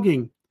of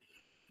blogging.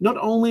 Not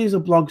only is a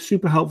blog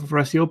super helpful for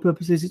SEO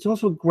purposes, it's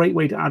also a great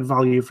way to add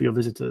value for your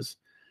visitors.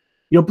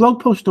 Your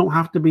blog posts don't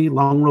have to be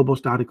long,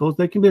 robust articles.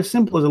 They can be as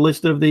simple as a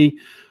list of the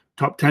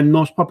top 10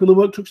 most popular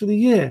work trucks of the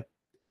year.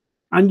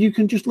 And you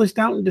can just list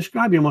out and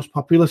describe your most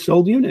popular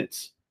sold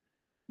units.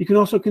 You can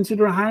also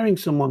consider hiring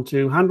someone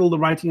to handle the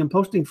writing and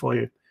posting for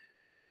you,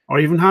 or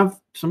even have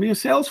some of your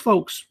sales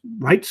folks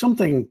write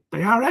something.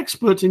 They are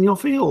experts in your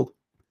field.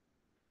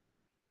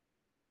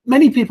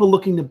 Many people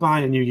looking to buy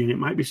a new unit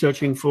might be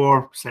searching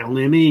for sale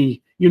near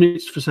me,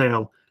 units for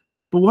sale.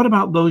 But what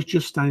about those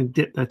just starting to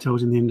dip their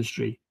toes in the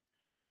industry?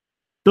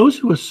 Those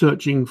who are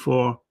searching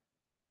for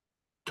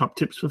top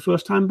tips for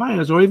first-time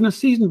buyers, or even a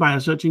seasoned buyer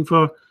searching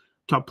for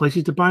top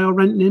places to buy or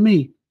rent near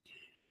me.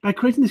 By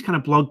creating this kind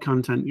of blog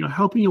content, you're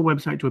helping your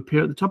website to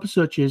appear at the top of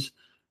searches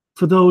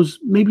for those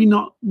maybe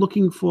not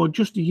looking for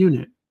just a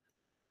unit.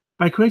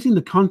 By creating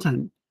the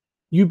content,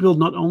 you build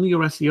not only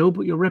your SEO,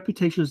 but your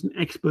reputation as an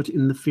expert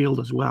in the field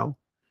as well.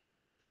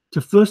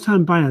 To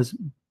first-time buyers,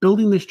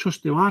 building this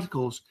trust through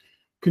articles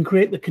can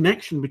create the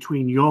connection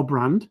between your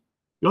brand,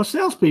 your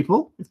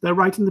salespeople, if they're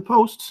writing the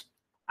posts,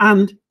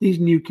 and these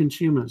new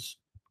consumers.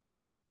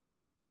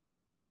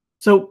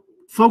 So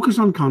focus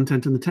on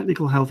content and the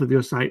technical health of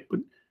your site, but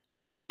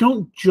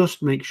don't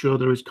just make sure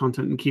there is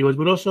content and keywords,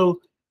 but also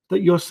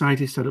that your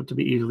site is set up to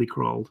be easily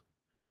crawled.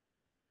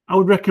 I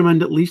would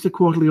recommend at least a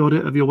quarterly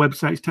audit of your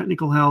website's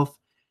technical health,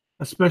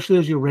 especially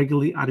as you're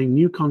regularly adding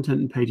new content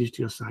and pages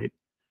to your site.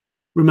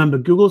 Remember,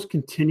 Google's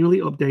continually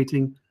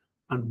updating,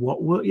 and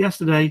what worked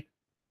yesterday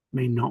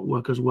may not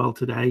work as well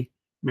today,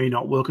 may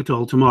not work at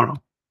all tomorrow.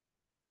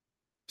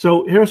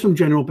 So here are some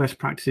general best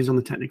practices on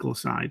the technical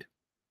side.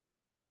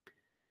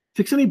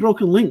 Fix any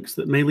broken links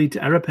that may lead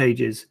to error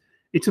pages.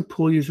 It's a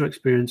poor user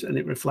experience and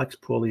it reflects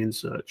poorly in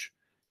search.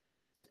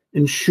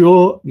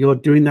 Ensure you're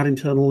doing that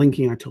internal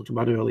linking I talked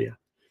about earlier.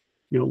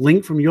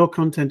 Link from your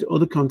content to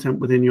other content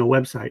within your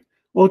website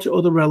or to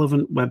other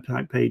relevant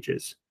website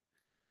pages.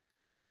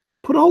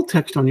 Put alt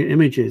text on your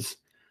images.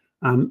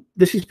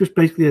 This is just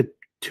basically a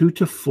 2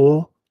 to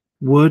 4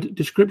 word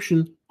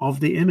description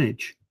of the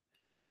image.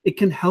 It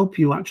can help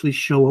you actually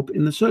show up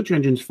in the search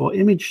engines for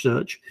image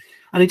search.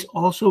 And it's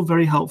also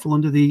very helpful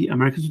under the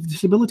Americans with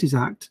Disabilities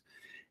Act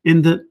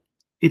in that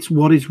it's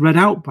what is read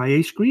out by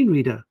a screen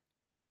reader.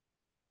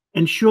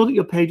 Ensure that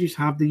your pages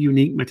have the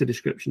unique meta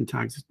description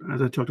tags,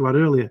 as I talked about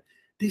earlier.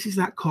 This is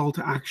that call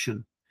to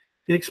action.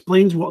 It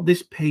explains what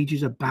this page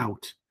is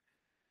about.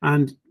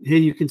 And here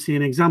you can see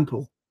an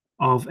example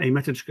of a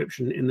meta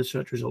description in the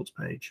search results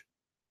page.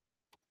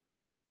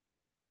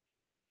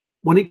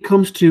 When it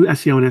comes to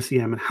SEO and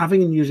SEM, and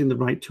having and using the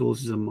right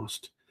tools is a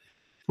must.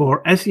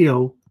 For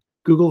SEO,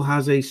 Google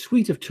has a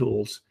suite of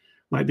tools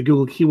like the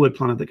Google Keyword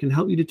Planner that can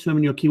help you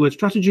determine your keyword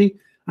strategy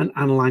and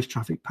analyze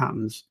traffic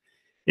patterns.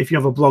 If you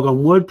have a blog on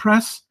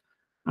WordPress,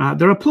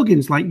 there are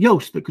plugins like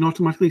Yoast that can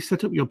automatically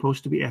set up your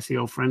post to be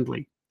SEO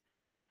friendly.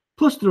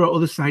 Plus, there are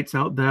other sites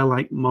out there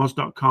like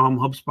Moz.com,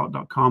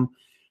 HubSpot.com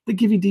that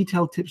give you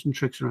detailed tips and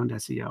tricks around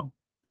SEO.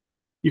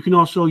 You can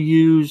also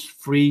use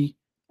free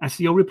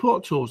SEO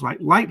report tools like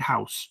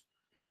Lighthouse,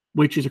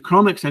 which is a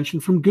Chrome extension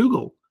from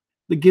Google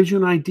that gives you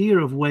an idea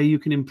of where you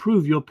can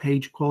improve your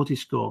page quality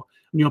score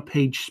and your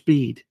page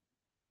speed.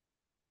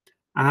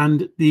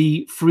 And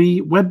the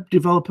free web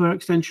developer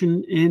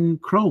extension in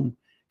Chrome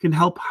can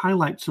help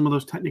highlight some of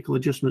those technical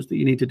adjustments that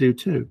you need to do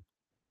too.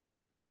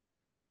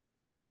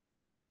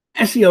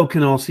 SEO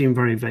can all seem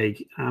very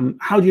vague.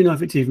 How do you know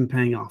if it's even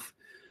paying off?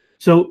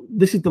 So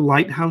this is the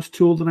Lighthouse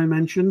tool that I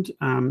mentioned.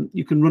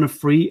 You can run a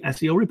free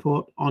SEO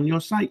report on your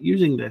site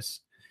using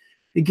this.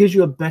 It gives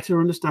you a better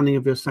understanding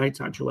of your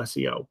site's actual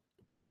SEO.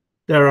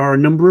 There are a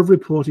number of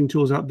reporting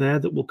tools out there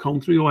that will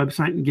comb through your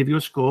website and give you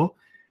a score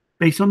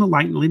based on the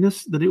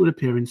likeliness that it would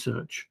appear in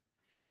search.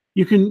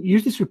 You can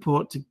use this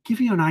report to give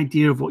you an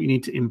idea of what you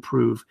need to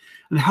improve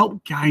and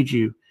help guide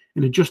you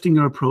in adjusting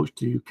your approach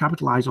to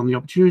capitalize on the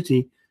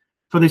opportunity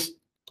for this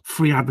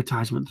free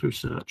advertisement through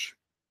search.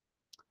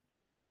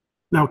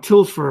 Now,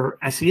 tools for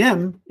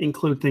SEM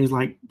include things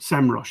like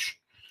SEMrush,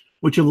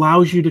 which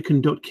allows you to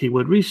conduct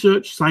keyword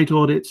research, site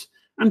audits,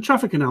 and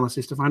traffic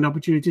analysis to find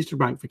opportunities to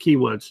rank for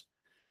keywords.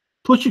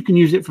 Plus, you can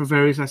use it for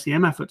various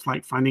SEM efforts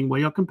like finding where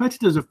your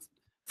competitors are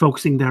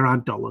focusing their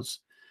ad dollars.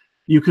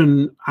 You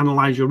can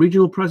analyze your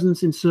regional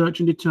presence in search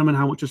and determine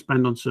how much to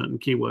spend on certain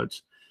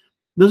keywords.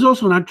 There's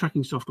also an ad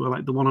tracking software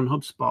like the one on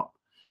HubSpot.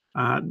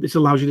 This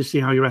allows you to see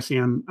how your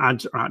SEM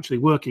ads are actually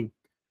working.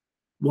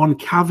 One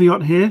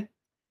caveat here,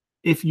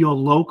 if you're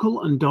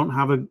local and don't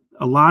have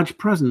a large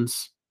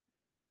presence,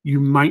 you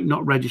might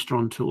not register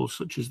on tools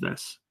such as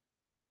this.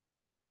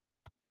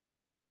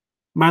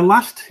 My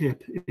last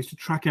tip is to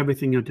track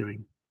everything you're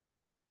doing.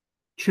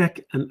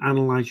 Check and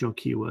analyze your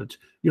keywords,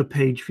 your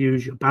page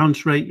views, your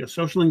bounce rate, your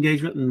social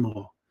engagement, and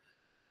more.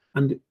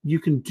 And you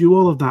can do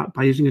all of that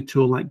by using a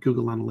tool like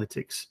Google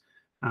Analytics,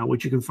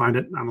 which you can find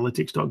at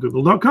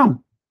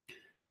analytics.google.com.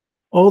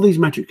 All these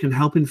metrics can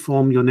help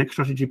inform your next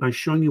strategy by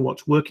showing you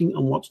what's working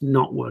and what's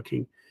not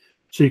working,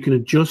 so you can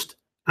adjust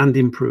and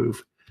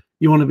improve.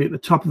 You want to be at the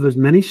top of as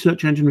many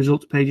search engine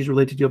results pages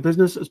related to your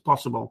business as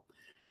possible,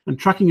 and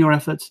tracking your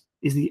efforts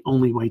is the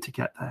only way to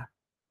get there.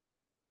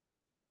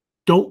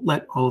 Don't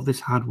let all of this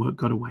hard work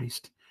go to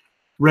waste.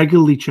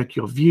 Regularly check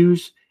your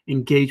views,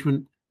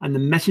 engagement, and the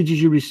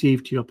messages you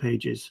receive to your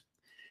pages.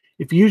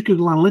 If you use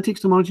Google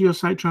Analytics to monitor your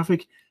site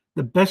traffic,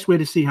 the best way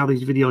to see how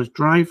these videos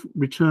drive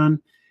return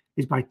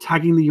is by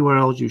tagging the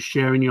URLs you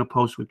share in your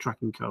posts with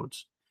tracking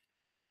codes.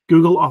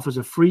 Google offers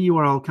a free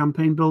URL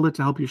campaign builder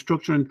to help you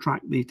structure and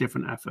track these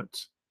different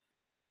efforts.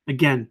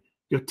 Again,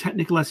 your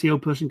technical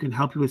SEO person can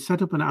help you with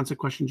setup and answer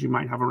questions you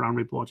might have around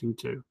reporting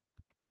too.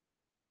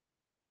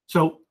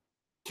 So,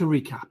 to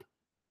recap,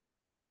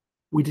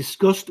 we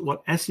discussed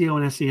what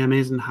SEO and SEM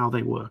is and how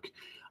they work,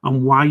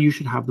 and why you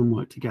should have them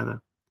work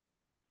together.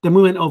 Then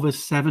we went over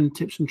 7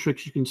 tips and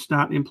tricks you can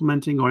start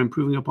implementing or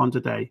improving upon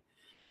today,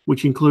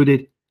 which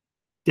included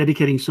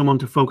dedicating someone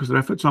to focus their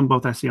efforts on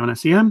both SEO and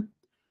SEM,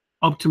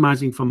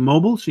 optimizing for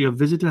mobile so your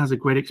visitor has a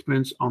great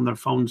experience on their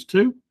phones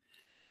too,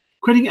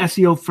 creating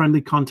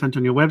SEO-friendly content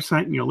on your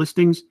website and your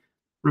listings.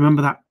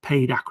 Remember that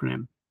paid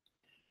acronym.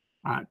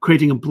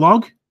 Creating a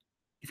blog.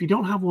 If you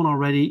don't have one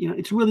already,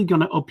 it's really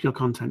going to up your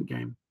content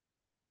game.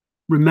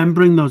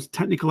 Remembering those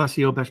technical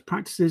SEO best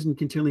practices and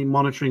continually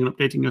monitoring and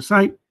updating your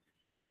site.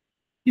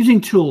 Using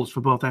tools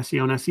for both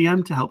SEO and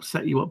SEM to help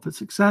set you up for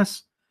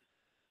success.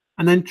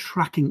 And then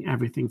tracking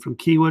everything from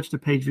keywords to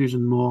page views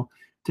and more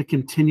to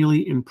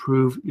continually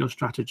improve your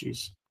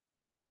strategies.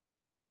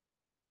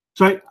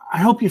 So I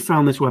hope you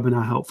found this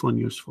webinar helpful and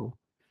useful.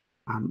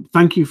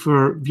 Thank you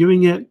for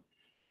viewing it.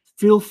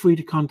 Feel free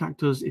to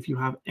contact us if you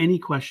have any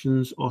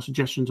questions or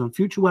suggestions on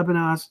future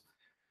webinars.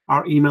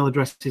 Our email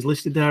address is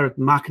listed there at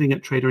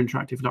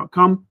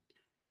marketing@traderinteractive.com.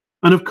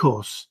 And of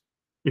course,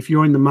 if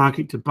you're in the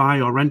market to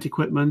buy or rent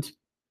equipment,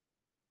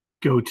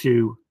 go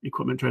to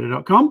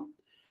equipmenttrader.com.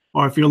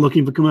 Or if you're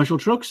looking for commercial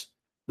trucks,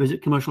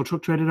 visit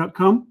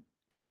commercialtrucktrader.com.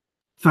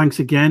 Thanks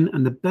again,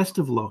 and the best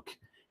of luck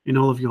in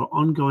all of your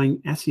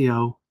ongoing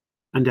SEO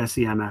and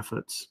SEM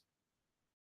efforts.